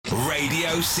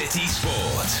Radio City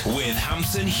Sport with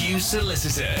Hampton Hughes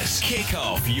Solicitors. Kick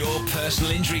off your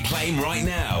personal injury claim right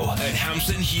now at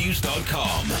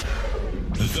hamptonhughes.com.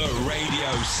 The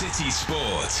Radio City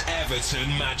Sport Everton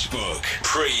Matchbook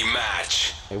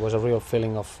Pre-match. It was a real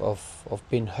feeling of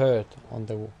being hurt on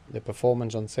the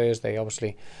performance on Thursday.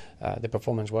 Obviously, the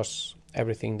performance was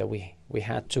everything that we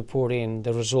had to put in.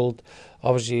 The result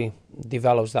obviously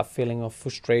develops that feeling of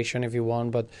frustration, if you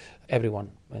want, but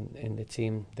everyone in the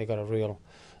team, they got a real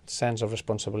sense of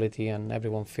responsibility, and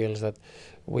everyone feels that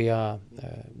we are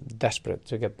desperate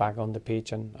to get back on the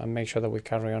pitch and make sure that we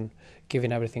carry on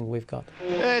giving everything we've got.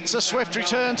 It's a swift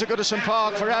return to Goodison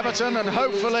Park for Everton, and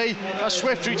hopefully a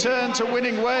swift return to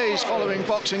winning ways following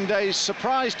Boxing Day's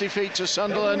surprise defeat to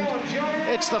Sunderland.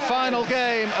 It's the final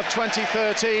game of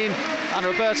 2013, and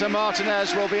Roberto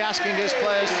Martinez will be asking his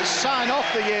players to sign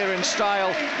off the year in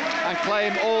style and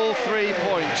claim all 3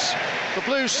 points. The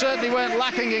Blues certainly weren't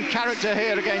lacking in character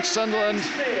here against Sunderland,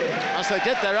 as they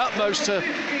did their utmost to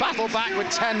battle back with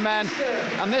 10 men.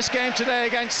 And this game today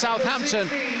against Southampton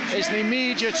is an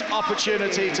immediate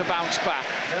opportunity to bounce back.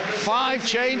 5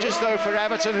 changes, though, for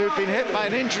Everton, who've been hit by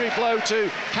an injury blow to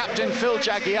captain Phil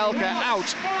Jagielka,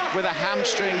 out with a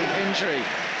hamstring injury.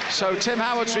 So Tim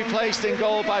Howard's replaced in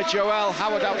goal by Joel,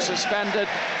 Howard out suspended.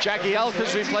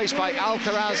 Jagielka's replaced by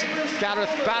Alcaraz. Gareth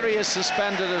Barry is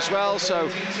suspended as well, so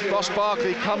Ross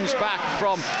Barkley comes back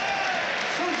from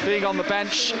being on the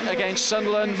bench against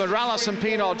Sunderland. Morales and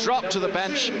Pienaar drop to the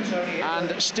bench,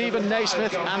 and Stephen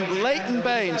Naismith and Leighton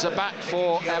Baines are back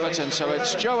for Everton. So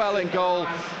it's Joel in goal,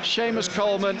 Seamus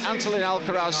Coleman, Antolin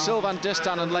Alcaraz, Sylvain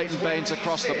Distin and Leighton Baines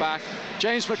across the back.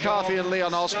 James McCarthy and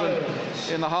Leon Osman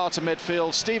in the heart of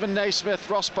midfield. Stephen Naismith,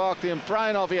 Ross Barkley and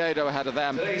Brian Oviedo ahead of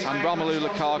them, and Romelu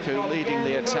Lukaku leading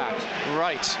the attack.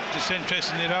 Right. Just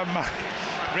interesting there,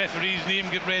 referee's name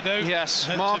get read out. Yes,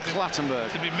 Mark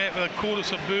Clattenburg. To be met with a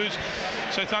chorus of boos.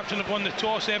 Southampton have won the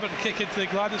toss. Everton kick into the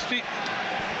Gladys Street.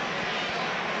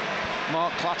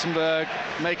 Mark Clattenburg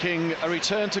making a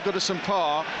return to Goodison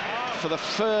Park for the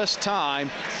first time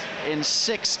in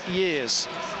 6 years.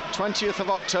 20th of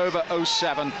October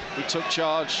 07, he took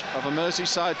charge of a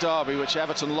Merseyside derby which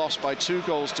Everton lost by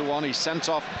 2-1. He sent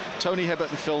off Tony Hibbert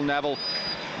and Phil Neville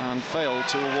and failed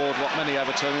to award what many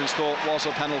Evertonians thought was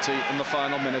a penalty in the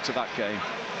final minute of that game.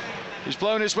 He's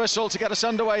blown his whistle to get us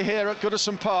underway here at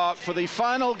Goodison Park for the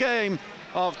final game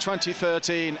of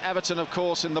 2013. Everton, of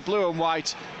course, in the blue and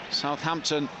white.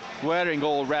 Southampton wearing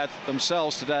all red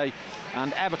themselves today.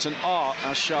 And Everton are,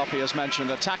 as Sharpie has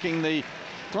mentioned, attacking the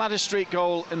Gladys Street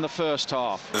goal in the first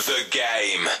half. The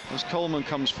game. As Coleman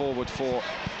comes forward for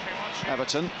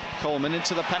Everton. Coleman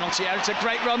into the penalty area. It's a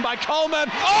great run by Coleman.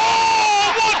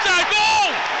 Oh, what a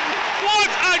goal! What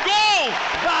a goal!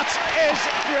 That is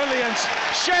brilliant.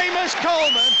 Seamus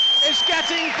Coleman is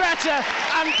getting better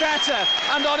and better.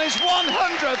 And on his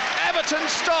 100th Everton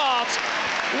start,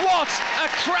 what a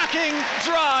cracking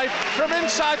drive from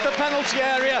inside the penalty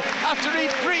area after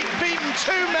he'd beaten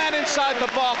 2 men inside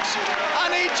the box,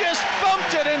 and he just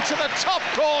bumped it into the top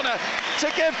corner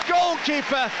to give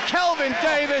goalkeeper Kelvin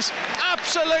Davis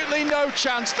absolutely no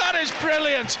chance. That is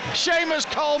brilliant. Seamus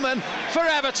Coleman for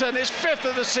Everton, his 5th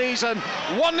of the season.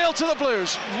 1-0 to the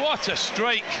Blues. What a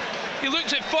strike. He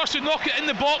looks at first to knock it in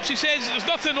the box. He says there's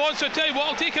nothing on, so I tell you what,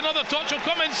 I'll take another touch, I'll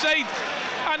come inside.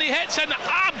 And he hits an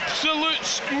absolute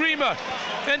screamer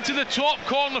into the top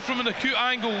corner from an acute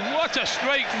angle. What a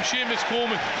strike from Seamus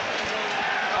Coleman.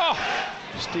 Oh.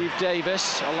 Steve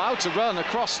Davis allowed to run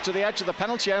across to the edge of the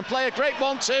penalty area and play a great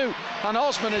 1-2, and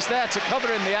Osman is there to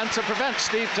cover in the end to prevent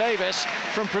Steve Davis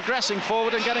from progressing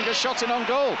forward and getting a shot in on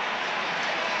goal.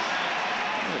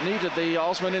 It needed the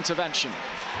Osman intervention,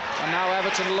 and now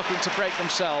Everton are looking to break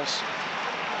themselves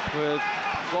with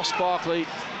Ross Barkley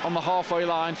on the halfway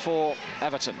line for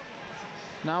Everton.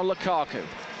 Now Lukaku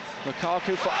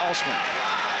for Osman.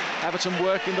 Everton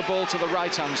working the ball to the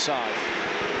right hand side.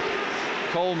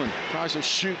 Coleman tries a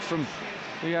shoot from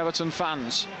the Everton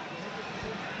fans.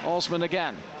 Osman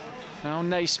again. Now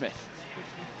Naismith.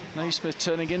 Naismith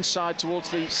turning inside towards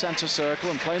the centre circle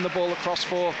and playing the ball across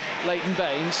for Leighton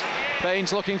Baines.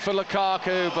 Baines looking for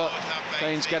Lukaku, but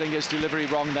Baines getting his delivery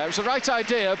wrong there. It was the right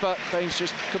idea, but Baines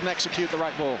just couldn't execute the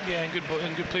right ball. Yeah, and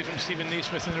good play from Stephen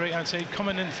Naismith on the right hand side,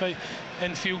 coming in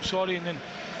field, and then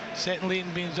setting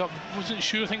Leighton Baines up. Wasn't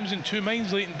sure, I think it was in 2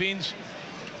 minds. Leighton Baines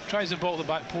tries the ball at the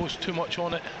back post, too much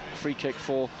on it. Free kick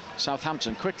for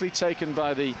Southampton, quickly taken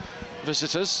by the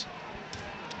visitors,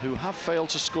 who have failed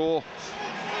to score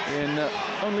in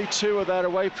only 2 of their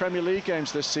away Premier League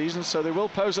games this season, so they will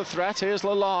pose a threat. Here's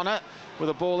Lallana with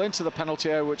a ball into the penalty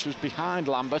area, which was behind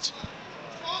Lambert,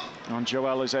 and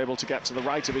Joel is able to get to the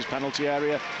right of his penalty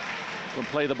area will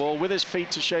play the ball with his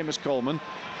feet to Seamus Coleman.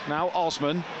 Now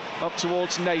Osman up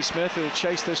towards Naismith, who'll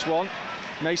chase this one.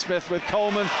 Naismith with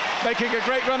Coleman making a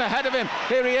great run ahead of him.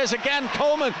 Here he is again,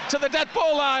 Coleman to the dead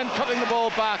ball line, cutting the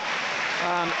ball back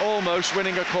and almost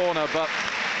winning a corner, but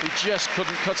he just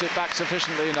couldn't cut it back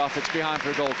sufficiently enough. It's behind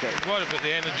for a goal kick. What about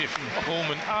the energy from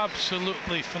Coleman?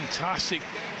 Absolutely fantastic.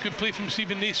 Good play from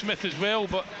Stephen Naismith as well,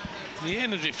 but the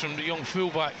energy from the young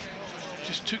fullback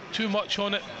just took too much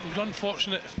on it. It was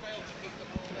unfortunate.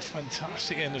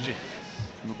 Fantastic energy.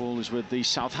 And the ball is with the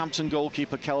Southampton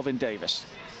goalkeeper Kelvin Davis.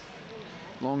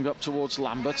 Long up towards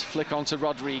Lambert, flick on to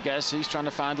Rodriguez. He's trying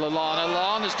to find Lallana.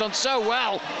 Lallana's done so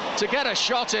well to get a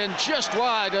shot in just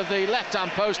wide of the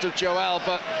left-hand post of Joel,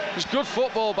 but it was good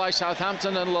football by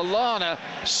Southampton, and Lallana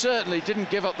certainly didn't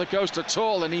give up the ghost at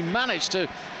all, and he managed to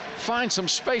find some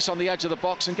space on the edge of the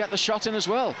box and get the shot in as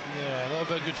well. Yeah, a little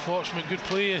bit of good fortune, good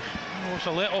play. It's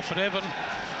a let-off for Everton.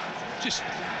 Just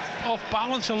off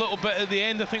balance a little bit at the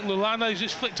end. I think Lallana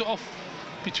just flicked it off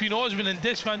between Osman and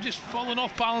Distan, just falling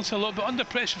off balance a little bit, under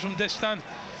pressure from Distan,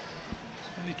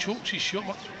 and he chokes his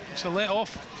shot. It's a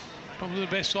let-off, probably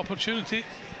the best opportunity.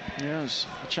 Yes,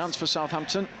 a chance for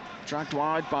Southampton, dragged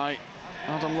wide by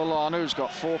Adam Lallana, who's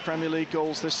got 4 Premier League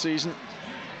goals this season.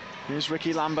 Here's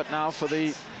Ricky Lambert now for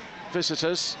the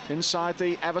visitors inside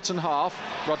the Everton half.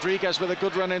 Rodriguez with a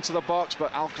good run into the box,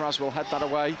 but Alcaraz will head that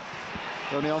away.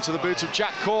 Only onto the boot of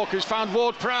Jack Cork, who's found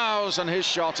Ward-Prowse, and his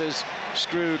shot is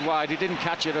screwed wide. He didn't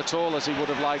catch it at all as he would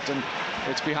have liked, and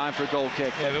it's behind for a goal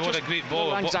kick. Yeah, but what a great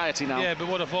ball. Anxiety now. Yeah, but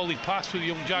what a volley pass for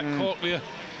young Jack Cork there.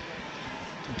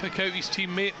 To pick out his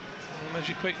teammate. And as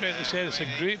you quite rightly said, it's a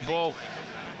great ball.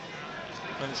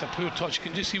 And it's a poor touch. You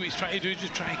can just see what he's trying to do,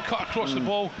 just try and cut across the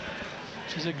ball.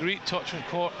 Which is a great touch from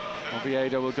Cork.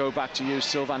 Oviedo will go back to use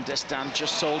Sylvain Distin,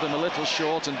 just sold him a little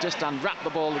short, and Distin wrapped the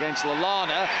ball against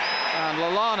Lallana, and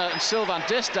Lallana and Sylvain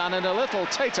Distin in a little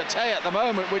tete-a-tete at the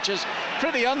moment, which is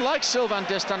pretty unlike Sylvain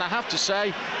Distin, I have to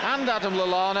say, and Adam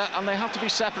Lallana, and they have to be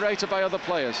separated by other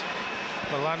players.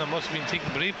 Lallana must have been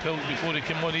taking brave pills before he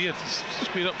came on here to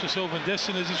square up to Sylvain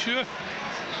Distin, is he sure?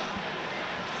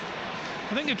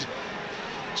 I think it's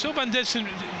Sylvain Distin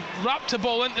wrapped the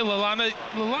ball into Lallana.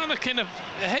 Lallana kind of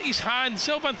hit his hand.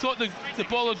 Sylvain thought the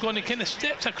ball had gone. He kind of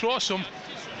stepped across him.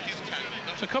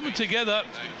 So coming together,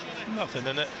 nothing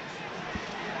in it.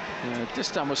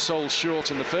 Distin was sold short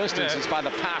in the first instance by the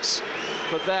pass,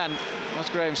 but then, as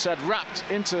Graham said, wrapped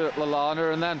into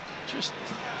Lallana and then just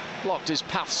blocked his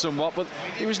path somewhat, but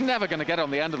he was never going to get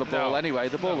on the end of the ball anyway.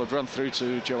 The ball had run through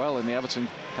to Joel in the Everton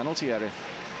penalty area.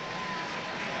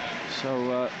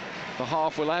 So the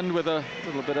half will end with a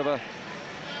little bit of a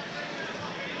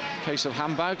case of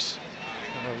handbags.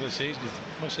 I was going to say,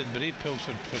 must have brave pills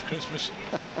for Christmas.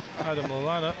 Adam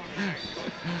Lallana.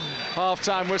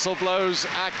 Half-time whistle blows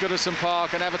at Goodison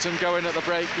Park, and Everton go in at the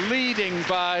break, leading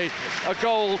by a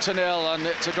 1-0, and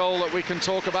it's a goal that we can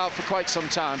talk about for quite some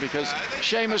time, because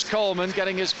Seamus Coleman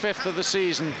getting his 5th of the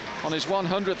season on his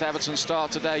 100th Everton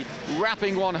start today,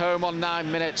 wrapping one home on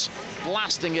 9 minutes,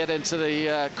 blasting it into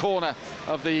the corner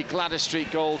of the Gladys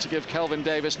Street goal to give Kelvin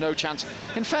Davis no chance.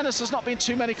 In fairness, there's not been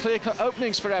too many clear-cut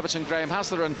openings for Everton, Graham, has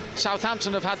there? And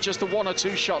Southampton have had just the 1 or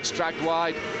 2 shots dragged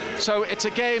wide. So it's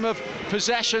a game of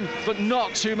possession, but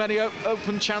not too many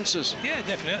open chances. Yeah,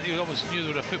 definitely. You always knew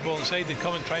they were a footballing side. They'd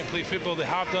come and try and play football. They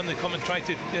have done. They come and try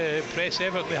to press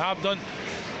Everton. They have done.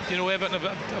 You know, Everton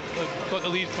have got the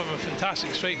lead from a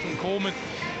fantastic strike from Coleman.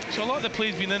 So a lot of the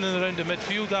play's been in and around the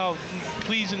midfield,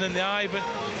 pleasing in the eye, but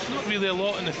not really a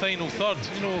lot in the final third.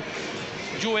 You know,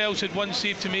 Joel had one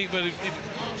save to make, but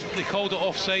they called it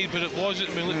offside, but it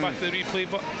wasn't. We look back at the replay,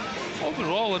 but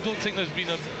overall, I don't think there's been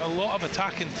a lot of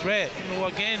attacking threat. You know,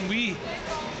 again, we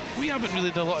haven't really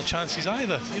had a lot of chances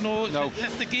either. You know,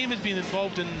 the game has been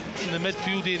involved in the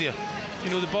midfield area. You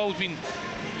know, the ball's been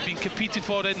competed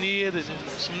for in the air. There's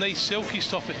some nice silky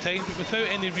stuff at times, but without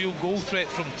any real goal threat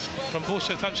from both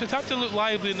Southampton. Southampton look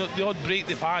lively in the odd break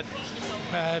they've had,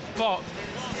 but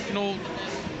you know,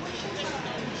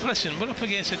 listen, we're up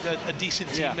against a decent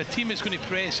team, a team that's going to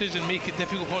press us and make it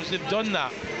difficult for us. They've done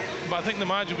that, but I think the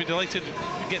manager will be delighted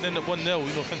getting in at 1-0.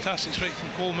 You know, fantastic strike from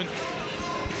Coleman.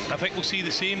 I think we'll see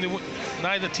the same.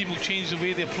 Neither team will change the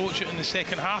way they approach it in the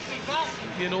second half.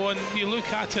 You know, and you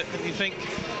look at it and you think,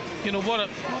 you know,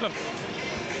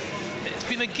 it's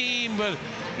been a game where,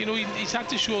 you know, he's had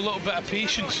to show a little bit of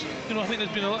patience. You know, I think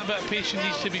there's been a little bit of patience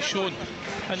needs to be shown,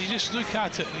 and you just look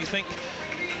at it and you think,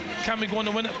 can we go on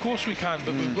and win it? Of course we can,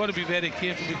 but we've got to be very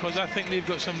careful, because I think they've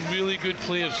got some really good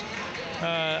players,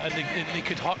 and they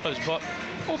could hurt us. But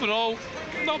overall,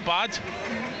 not bad.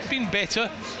 Been better,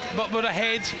 but we're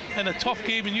ahead in a tough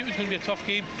game. We knew it was going to be a tough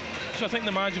game. So I think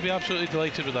the manager will be absolutely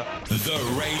delighted with that. The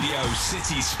Radio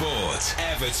City Sport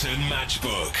Everton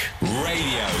Matchbook.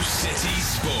 Radio City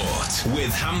Sport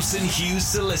with Hampson Hughes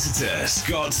Solicitors.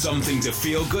 Got something to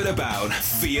feel good about?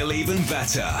 Feel even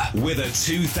better with a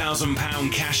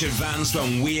 £2,000 cash advance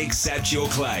when we accept your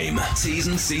claim. T's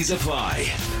and C's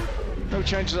apply. No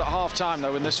changes at half-time,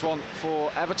 though, in this one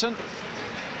for Everton.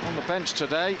 On the bench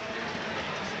today,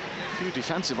 a few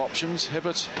defensive options.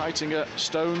 Hibbert, Heitinger,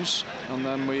 Stones, and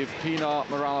then we've Pienaar,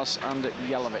 Morales and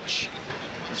Jelavic,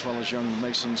 as well as young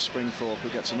Mason Springthorpe, who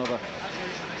gets another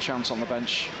chance on the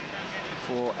bench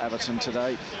for Everton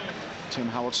today. Tim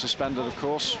Howard suspended, of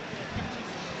course.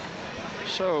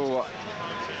 So,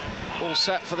 all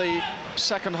set for the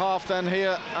second half then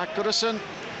here at Goodison.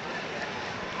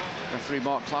 Referee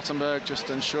Mark Clattenburg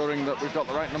just ensuring that we've got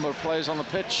the right number of players on the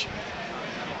pitch.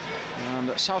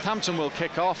 And Southampton will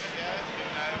kick off,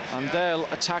 and they'll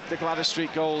attack the Gladys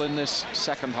Street goal in this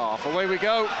second half. Away we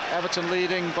go, Everton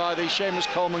leading by the Seamus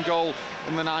Coleman goal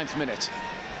in the 9th minute.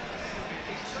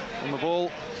 On the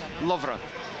ball, Lovren.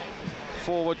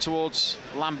 Forward towards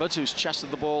Lambert, who's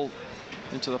chested the ball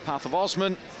into the path of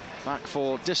Osman. Back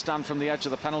for Distan from the edge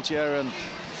of the penalty area and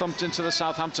thumped into the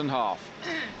Southampton half,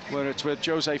 where it's with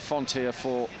Jose Font here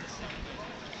for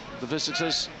the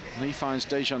visitors. And he finds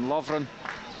Dejan Lovren,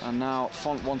 and now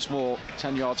Font once more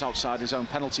 10 yards outside his own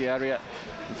penalty area.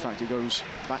 In fact, he goes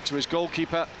back to his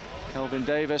goalkeeper, Kelvin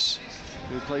Davis,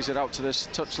 who plays it out to this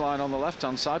touchline on the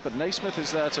left-hand side, but Naismith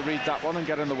is there to read that one and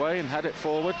get in the way and head it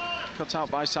forward. Cut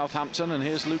out by Southampton, and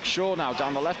here's Luke Shaw now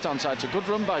down the left-hand side. It's a good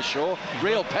run by Shaw,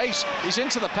 real pace. He's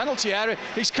into the penalty area,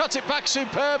 he's cut it back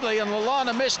superbly, and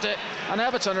Lallana missed it, and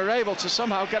Everton are able to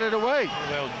somehow get it away.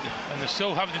 Well, and they're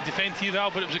still having to defend here now,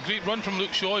 but it was a great run from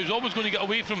Luke Shaw. He was always going to get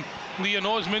away from Leon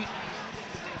Osman.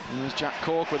 And there's Jack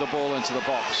Cork with the ball into the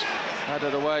box,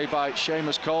 headed away by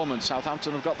Seamus Coleman.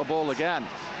 Southampton have got the ball again.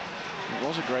 It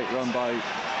was a great run by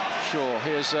Shaw.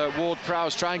 Here's Ward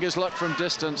Prowse trying his luck from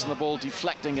distance, and the ball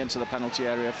deflecting into the penalty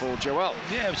area for Joel.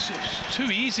 Yeah, it was too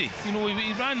easy. You know,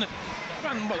 he ran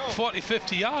about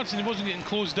 40-50 yards and he wasn't getting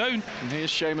closed down. And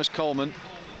here's Seamus Coleman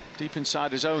deep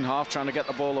inside his own half, trying to get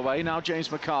the ball away. Now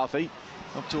James McCarthy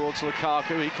up towards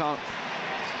Lukaku. He can't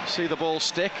see the ball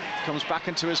stick, comes back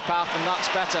into his path, and that's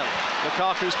better.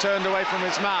 Lukaku's turned away from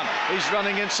his man. He's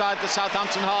running inside the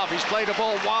Southampton half. He's played a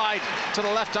ball wide to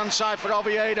the left-hand side for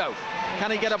Oviedo.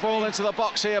 Can he get a ball into the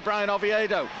box here, Brian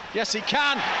Oviedo? Yes, he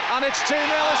can, and it's 2-0,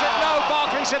 is it? No,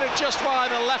 Barkley's hit it just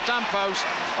wide the left-hand post.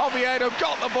 Oviedo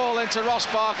got the ball into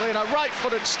Ross Barkley, and a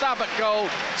right-footed stab at goal,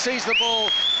 sees the ball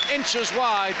inches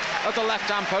wide at the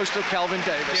left-hand post of Kelvin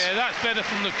Davis. Yeah, that's better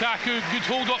from Lukaku. Good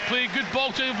hold-up play, good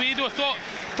ball to Oviedo, I thought.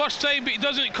 First time, but he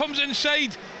doesn't. It comes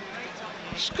inside,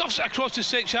 scuffs it across the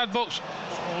 6-yard box.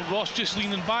 Oh, Ross just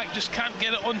leaning back, just can't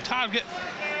get it on target.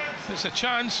 It's a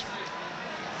chance.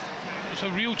 It's a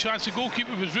real chance. The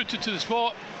goalkeeper was rooted to the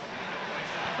spot.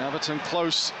 Everton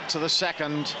close to the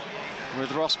second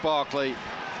with Ross Barkley,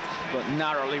 but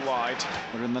narrowly wide.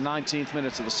 We're in the 19th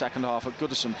minute of the second half at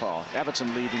Goodison Park.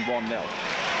 Everton leading 1-0.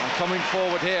 And coming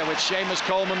forward here with Seamus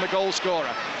Coleman, the goal scorer.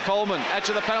 Coleman, edge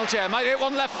of the penalty area. Might hit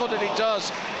one left-footed, he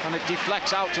does. And it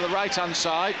deflects out to the right-hand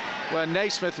side, where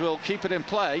Naismith will keep it in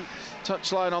play.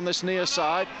 Touchline on this near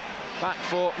side. Back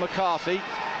for McCarthy.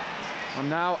 And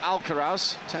now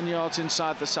Alcaraz, 10 yards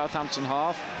inside the Southampton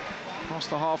half. Across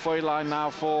the halfway line now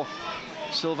for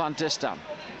Sylvain Distin.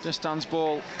 Distan's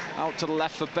ball out to the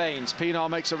left for Baines. Pienaar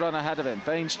makes a run ahead of him.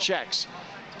 Baines checks,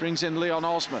 brings in Leon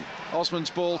Osman. Osman's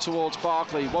ball towards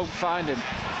Barkley, won't find him.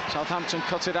 Southampton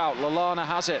cut it out. Lallana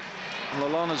has it. And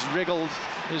Lallana's wriggled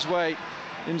his way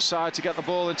inside to get the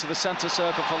ball into the centre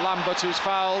circle for Lambert, who's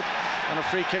fouled. And a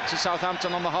free kick to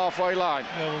Southampton on the halfway line.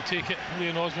 Yeah, we'll take it.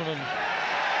 Leon Osman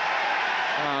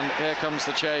and here comes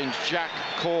the change. Jack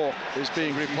Cork is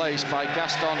being replaced by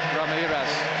Gaston Ramirez.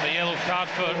 A yellow card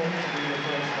for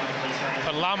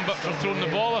Lambert for throwing the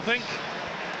ball, I think.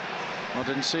 I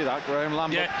didn't see that, Graham.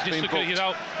 Lambert. Yeah, just looking at it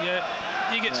out. Yeah,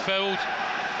 he gets fouled.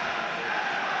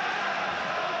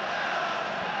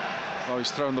 Oh,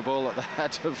 he's thrown the ball at the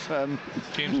head of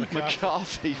James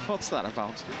McCarthy. What's that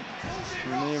about?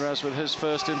 Ramirez with his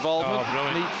first involvement.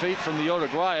 Oh, neat feet from the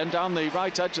Uruguayan down the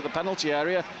right edge of the penalty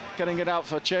area, getting it out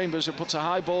for Chambers, who puts a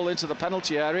high ball into the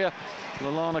penalty area.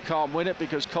 Lallana can't win it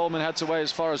because Coleman heads away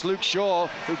as far as Luke Shaw,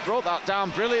 who brought that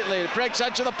down brilliantly. It breaks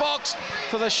edge of the box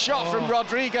for the shot from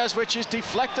Rodriguez, which is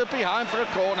deflected behind for a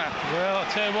corner. Well,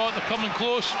 I'll tell you what, they're coming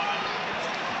close.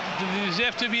 They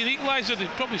deserve to be an equaliser. They'd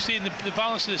probably stay in the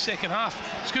balance of the second half.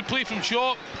 It's good play from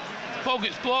Shaw. Ball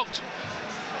gets blocked.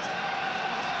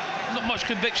 Not much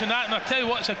conviction that, and I'll tell you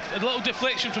what, it's a little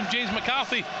deflection from James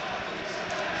McCarthy.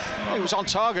 It was on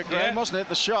target, Graham, wasn't it?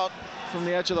 The shot from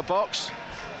the edge of the box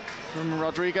from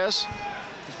Rodriguez.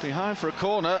 He's behind for a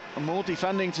corner, and more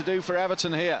defending to do for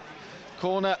Everton here.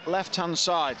 Corner, left-hand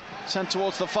side, sent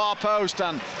towards the far post,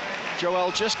 and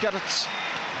Joel just gets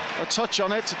a touch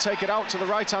on it to take it out to the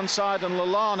right-hand side, and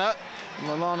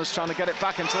Lallana's trying to get it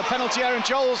back into the penalty area, and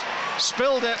Joel's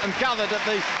spilled it and gathered at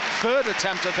the third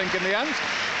attempt, I think, in the end.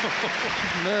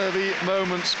 Nervy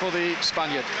moments for the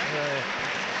Spaniard.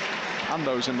 And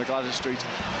those in the Gladys Street.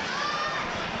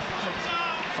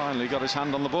 Finally got his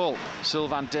hand on the ball.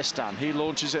 Sylvain Distin, he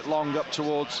launches it long up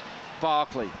towards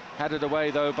Barkley. Headed away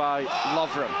though by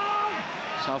Lovren.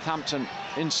 Southampton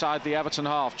inside the Everton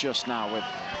half just now, with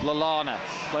Lallana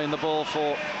playing the ball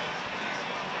for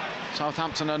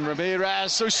Southampton, and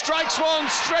Ramirez, who strikes one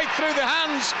straight through the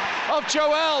hands of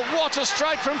Joel. What a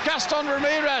strike from Gaston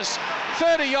Ramirez.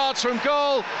 30 yards from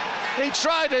goal. He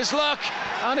tried his luck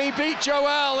and he beat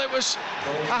Joel. It was,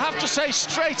 I have to say,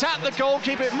 straight at the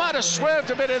goalkeeper. It might have swerved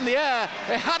a bit in the air.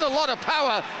 It had a lot of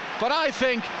power, but I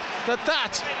think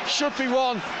that should be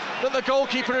one that the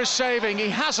goalkeeper is saving. He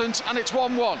hasn't, and it's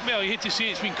 1-1. Well, you hate to say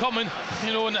it's been coming,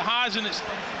 you know, and it has, and it's.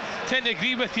 I tend to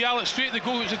agree with you, Alex. Straight at the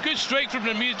goal. It was a good strike from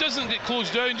Ramirez. Doesn't get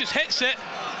closed down, just hits it.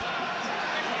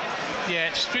 Yeah,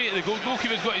 it's straight at the goal.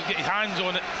 Goalkeeper's got to get his hands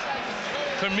on it.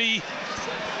 For me,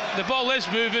 the ball is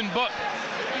moving, but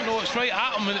you know it's right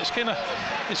at him, and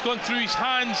it's gone through his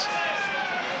hands.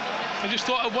 I just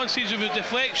thought at one stage it was a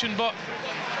deflection, but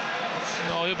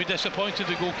no, he'll be disappointed,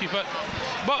 the goalkeeper.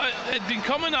 But it'd been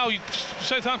coming now.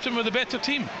 Southampton were the better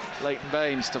team. Leighton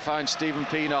Baines to find Stephen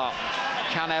Pienaar.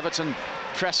 Can Everton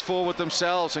press forward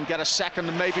themselves and get a second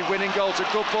and maybe winning goal? It's a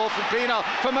good ball from Pienaar,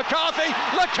 for McCarthy.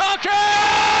 Lukaku!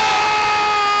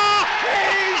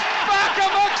 He's back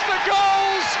amongst the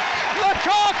goals!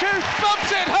 Lukaku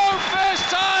bumps it home first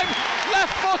time,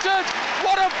 left-footed.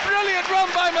 What a brilliant run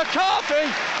by McCarthy,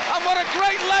 and what a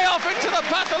great layoff into the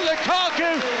path of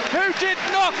Lukaku, who did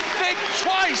not think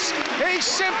twice. He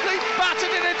simply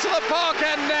battered it into the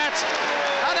Parkhead net,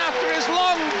 and after his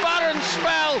long barren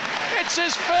spell, it's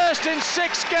his first in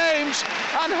 6 games,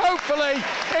 and hopefully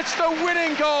it's the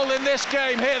winning goal in this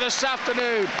game here this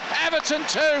afternoon. Everton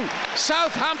 2,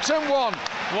 Southampton 1.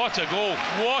 What a goal,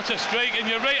 what a strike, and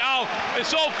you're right, Al,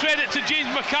 it's all credit to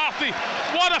James McCarthy.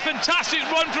 What a fantastic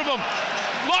run from him.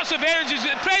 Lots of energy,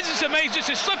 presence of mind just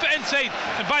to slip it inside,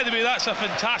 and by the way, that's a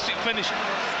fantastic finish.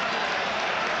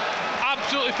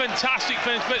 Absolutely fantastic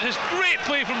finish, but it's great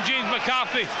play from James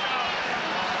McCarthy.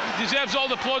 Deserves all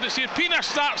the plaudits here. Pienaar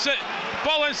starts it,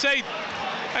 ball inside,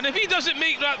 and if he doesn't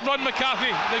make that run, McCarthy,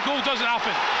 the goal doesn't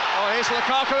happen. Oh, here's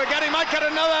Lukaku again, he might get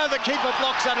another. The keeper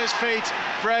blocks at his feet.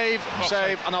 Brave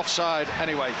save, and offside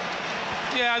anyway.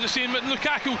 Yeah, as I say,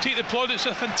 Lukaku will take the plaudits.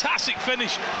 It's a fantastic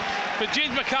finish, but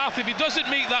James McCarthy, if he doesn't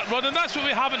make that run, and that's what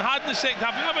we haven't had in the second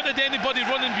half, we haven't had anybody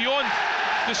running beyond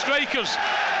the strikers.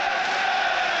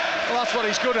 Well, that's what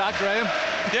he's good at, Graham.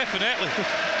 Definitely.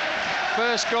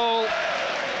 First goal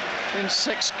in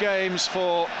 6 games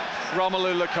for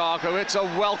Romelu Lukaku. It's a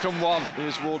welcome one.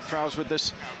 Here's Ward-Prowse with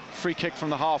this free kick from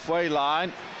the halfway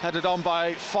line, headed on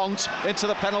by Font into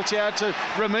the penalty area to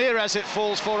Ramirez. It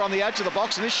falls for on the edge of the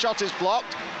box, and his shot is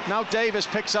blocked. Now Davis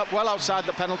picks up well outside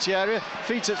the penalty area,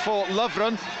 feeds it for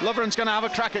Lovren. Lovren's going to have a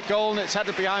crack at goal, and it's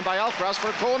headed behind by Alcaraz for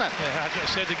a corner. Yeah, as I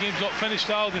said, the game's not finished,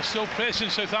 Al. They're still pressing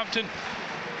Southampton.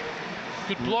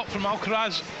 Good block from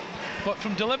Alcaraz, but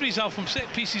from deliveries, Al, from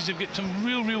set pieces, they've got some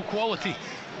real quality.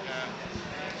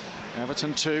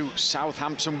 Everton 2,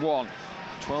 Southampton 1.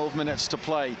 12 minutes to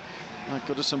play at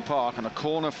Goodison Park, and a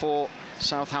corner for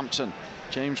Southampton.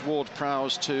 James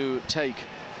Ward-Prowse to take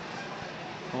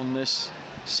on this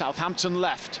Southampton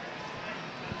left.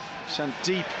 Sent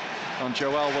deep, and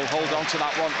Joel will hold on to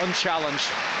that one unchallenged.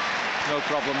 No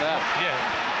problem there. Yeah.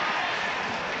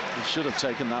 He should have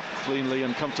taken that cleanly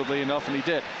and comfortably enough, and he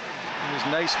did. There's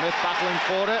Naismith battling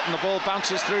for it, and the ball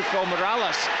bounces through for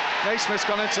Morales. Naismith's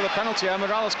gone into the penalty area.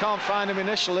 Morales can't find him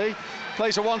initially.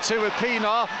 Plays a 1-2 with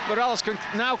Pienaar. Morales can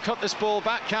now cut this ball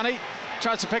back, can he?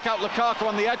 Tries to pick out Lukaku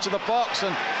on the edge of the box,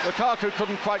 and Lukaku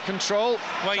couldn't quite control.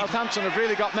 Southampton have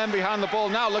really got men behind the ball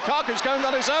now. Lukaku's going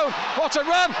on his own. What a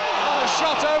run! Oh, a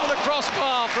shot over the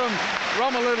crossbar from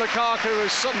Romelu Lukaku, who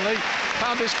has suddenly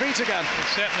found his feet again. He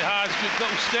certainly has. Good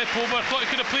little step over. I thought he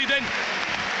could have played in.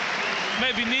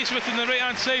 Maybe Naismith on the right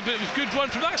hand side, but it was good run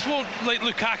from that's more like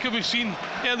Lukaku we've seen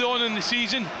early on in the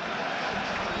season.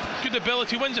 Good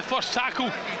ability, wins the first tackle.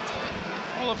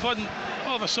 All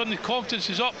of a sudden the confidence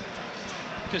is up.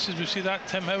 Just as we see that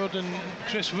Tim Howard and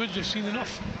Chris Woods have seen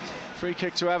enough. Free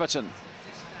kick to Everton.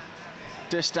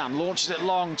 Distan launches it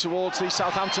long towards the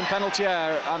Southampton penalty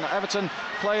area, and Everton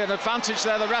play an advantage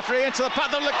there. The referee into the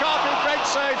path of Lukaku. Great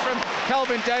save from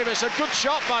Kelvin Davis. A good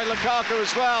shot by Lukaku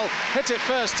as well. Hit it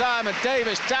first time, and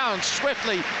Davis down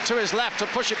swiftly to his left to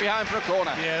push it behind for a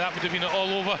corner. Yeah, that would have been it all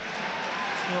over.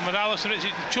 You know, Morales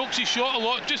chokes his shot a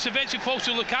lot, just eventually falls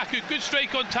to Lukaku. Good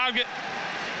strike on target,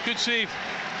 good save.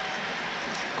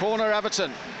 Corner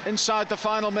Everton inside the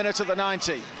final minute of the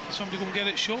 90. Somebody go and get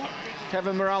it short.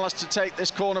 Kevin Morales to take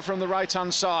this corner from the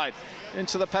right-hand side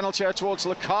into the penalty area towards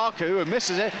Lukaku, who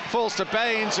misses it, falls to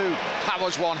Baines, who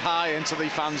powers one high into the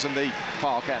fans in the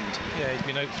park end. Yeah, he's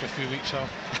been out for a few weeks now.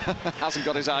 Hasn't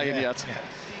got his eye in yet.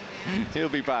 Yeah. He'll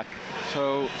be back.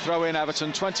 So throw in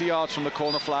Everton, 20 yards from the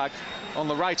corner flag on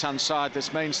the right-hand side,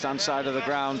 this main stand side of the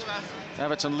ground.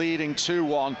 Everton leading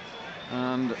 2-1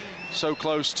 and so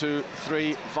close to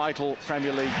 3 vital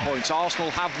Premier League points. Arsenal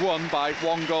have won by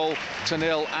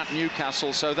 1-0 at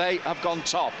Newcastle, so they have gone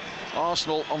top.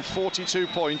 Arsenal on 42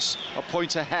 points, a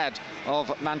point ahead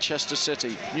of Manchester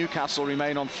City. Newcastle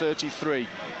remain on 33.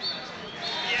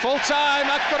 Full time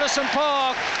at Goodison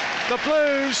Park. The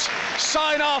Blues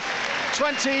sign off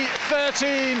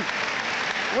 2013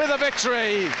 with a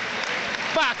victory.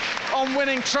 Back on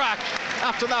winning track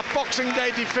after that Boxing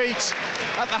Day defeat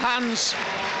at the hands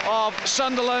of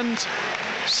Sunderland.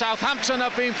 Southampton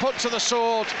have been put to the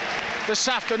sword this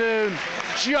afternoon,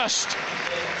 just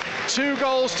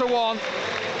 2-1.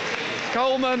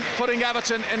 Coleman putting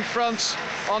Everton in front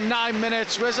on 9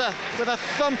 minutes with a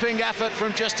thumping effort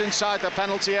from just inside the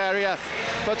penalty area.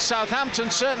 But Southampton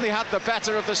certainly had the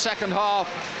better of the second half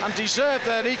and deserved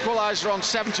their equaliser on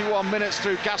 71 minutes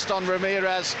through Gaston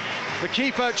Ramirez. The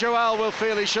keeper, Joel, will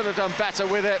feel he should have done better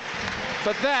with it.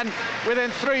 But then,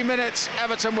 within 3 minutes,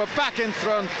 Everton were back in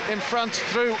front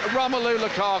through Romelu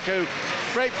Lukaku.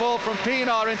 Great ball from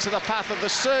Pienaar into the path of the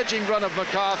surging run of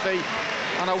McCarthy,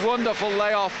 and a wonderful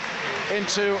layoff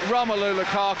into Romelu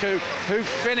Lukaku, who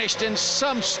finished in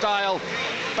some style,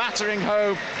 battering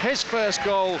home his first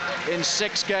goal in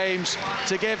 6 games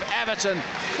to give Everton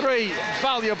 3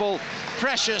 valuable,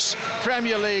 precious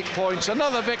Premier League points.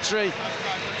 Another victory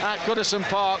at Goodison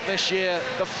Park this year,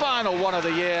 the final one of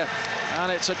the year, and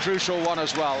it's a crucial one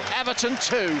as well. Everton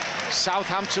 2,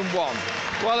 Southampton 1.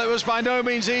 Well, it was by no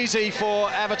means easy for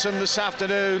Everton this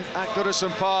afternoon at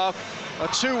Goodison Park. A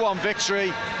 2-1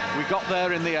 victory. We got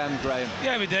there in the end, Graham.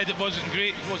 Yeah, we did. It wasn't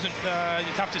great. It wasn't.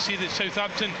 You'd have to say that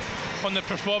Southampton, on the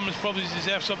performance, probably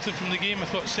deserved something from the game. I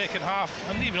thought second half,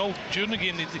 and even all during the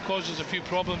game, they caused us a few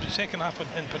problems. The second half,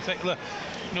 in particular,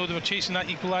 you know, they were chasing that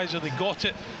equaliser. They got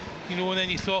it, you know, and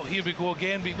then you thought, here we go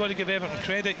again. But you've got to give Everton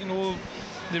credit. You know,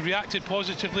 they reacted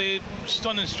positively.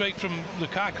 Stunning strike from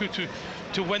Lukaku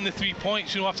to win the 3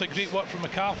 points. You know, after great work from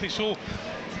McCarthy. So,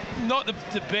 not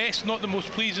the best, not the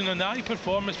most pleasing in the eye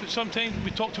performance, but sometimes,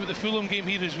 we talked about the Fulham game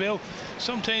here as well,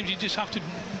 sometimes you just have to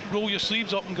roll your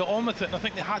sleeves up and get on with it, and I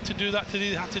think they had to do that today.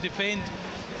 They had to defend,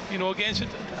 you know, against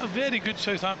a very good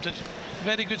Southampton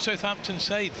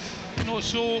side, you know,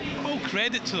 so all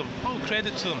credit to them.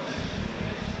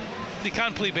 They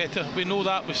can play better, we know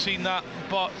that, we've seen that,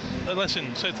 but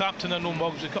listen, Southampton are no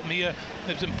mugs. They got me here,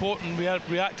 it's important we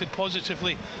reacted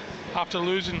positively after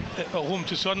losing at home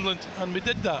to Sunderland, and we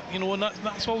did that, you know, and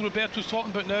that's all Roberto's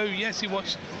talking about now. Yes, he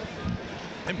wants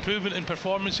improvement in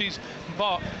performances,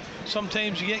 but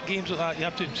sometimes you get games like that, you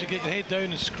have to get your head down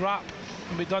and scrap,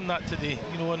 and we've done that today,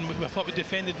 you know, and we thought we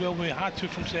defended well when we had to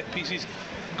from set pieces,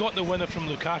 got the winner from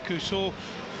Lukaku. So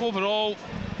overall,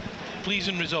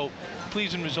 pleasing result,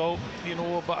 you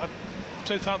know, but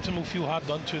Southampton will feel hard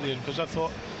done to there, because I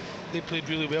thought they played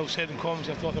really well. Said in comments,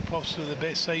 I thought they're possibly the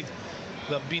best side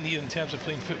that have been here in terms of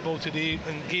playing football today,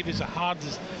 and gave us the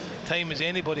hardest time as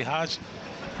anybody has,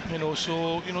 you know.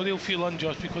 So, you know, they'll feel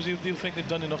unjust because they'll think they've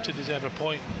done enough to deserve a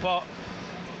point, but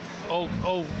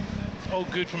all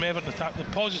good from Everton. The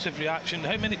positive reaction.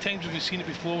 How many times have we seen it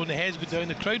before when the heads go down?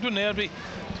 The crowd were nervy,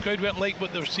 the crowd weren't like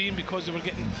what they were seeing because they were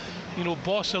getting, you know,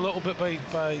 bossed a little bit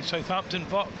by Southampton,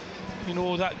 but you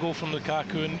know, that goal from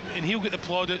Lukaku, and he'll get the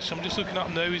plaudits. I'm just looking at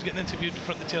him now, he's getting interviewed in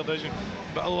front of the television,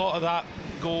 but a lot of that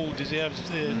goal deserves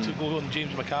to go on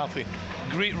James McCarthy.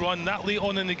 Great run that late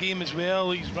on in the game as well.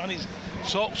 He's run his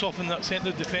socks off in that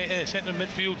centre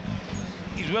midfield.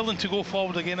 He's willing to go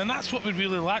forward again, and that's what we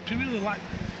really lacked. We really lacked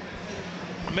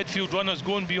midfield runners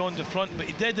going beyond the front, but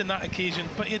he did in that occasion.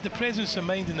 But he had the presence of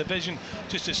mind and the vision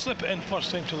just to slip it in first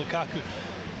time to Lukaku,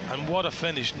 and what a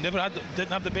finish.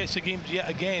 Didn't have the best of games yet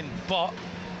again, but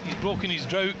he's broken his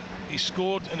drought, he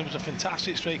scored, and it was a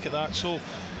fantastic strike at that. So,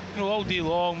 you know, all day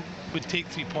long, would take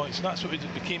 3 points, and that's what we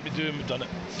came to do, and we've done it.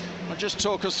 Well, just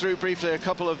talk us through briefly a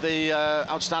couple of the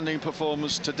outstanding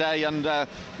performers today, and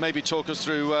maybe talk us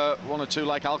through one or two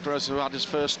like Alcaraz, who had his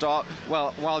first start,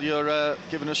 while you're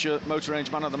giving us your Motor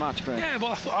Range Man of the Match, Graham. Yeah,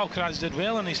 well, I thought Alcaraz did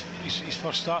well in his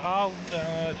first start. Al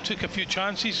took a few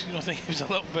chances. I think he was a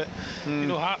little bit,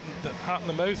 heart in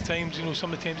the mouth times.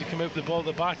 Some of the times he came out with the ball at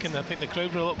the back, and I think the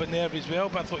crowd were a little bit nervy as well.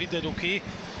 But I thought he did okay,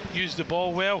 used the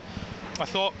ball well. I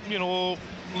thought,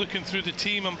 looking through the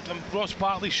team, and Ross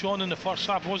Bartley, Sean in the first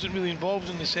half, wasn't really involved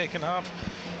in the second half.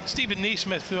 Stephen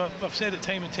Naismith, who I've said it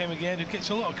time and time again, who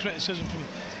gets a lot of criticism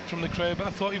from the crowd, but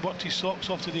I thought he worked his socks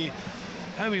off today.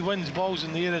 How he wins balls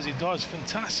in the air as he does,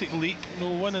 fantastic leap,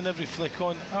 winning every flick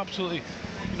on, absolutely,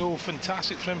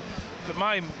 fantastic for him. But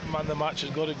my man of the match has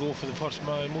got to go for the first.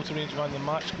 My Motor Range man of the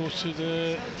match goes to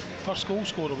the first goal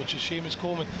scorer, which is Seamus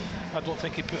Coleman. I don't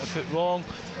think he put a foot wrong.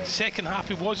 Second half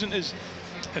he wasn't as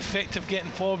effective getting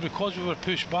forward because we were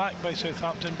pushed back by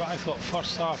Southampton, but I thought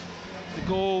first half the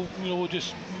goal,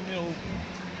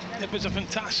 it was a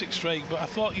fantastic strike, but I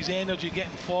thought his energy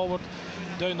getting forward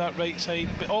down that right side,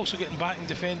 but also getting back and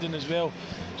defending as well.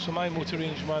 So my Motor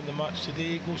Range man of the match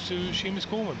today goes to Seamus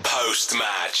Coleman.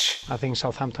 Post-match. I think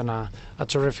Southampton are a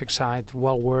terrific side,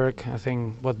 well worked. I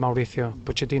think what Mauricio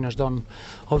Pochettino has done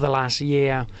over the last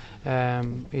year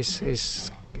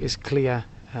is clear.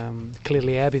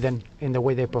 Clearly evident in the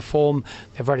way they perform.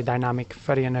 They're very dynamic,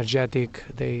 very energetic.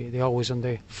 They're always on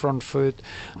the front foot,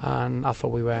 and I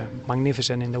thought we were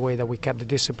magnificent in the way that we kept the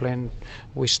discipline.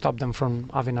 We stopped them from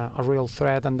having a real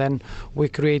threat, and then we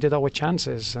created our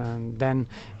chances. And then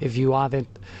if you added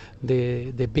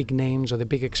the big names or the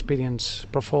big experience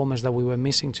performers that we were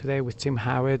missing today with Tim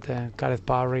Howard, Gareth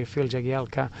Barry, Phil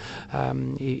Jagielka,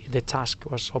 the task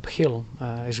was uphill.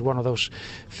 It's one of those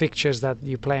fixtures that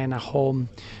you play in a home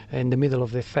in the middle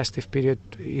of the festive period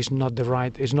is not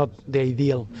the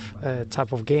ideal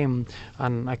type of game,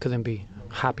 and I couldn't be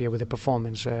happier with the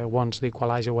performance. Once the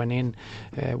equaliser went in,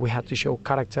 we had to show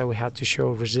character, we had to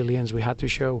show resilience, we had to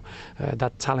show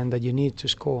that talent that you need to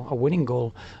score a winning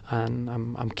goal, and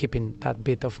I'm keeping that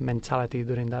bit of mentality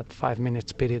during that 5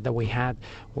 minutes period that we had,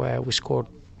 where we scored,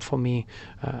 for me,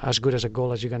 as good as a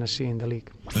goal as you're going to see in the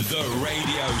league. The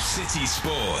Radio City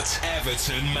Sport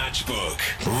Everton Matchbook.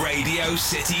 Radio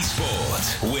City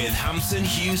Sport with Hampton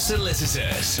Hughes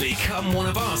Solicitors. Become one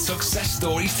of our success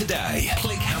stories today.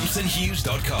 Click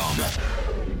hamptonhughes.com.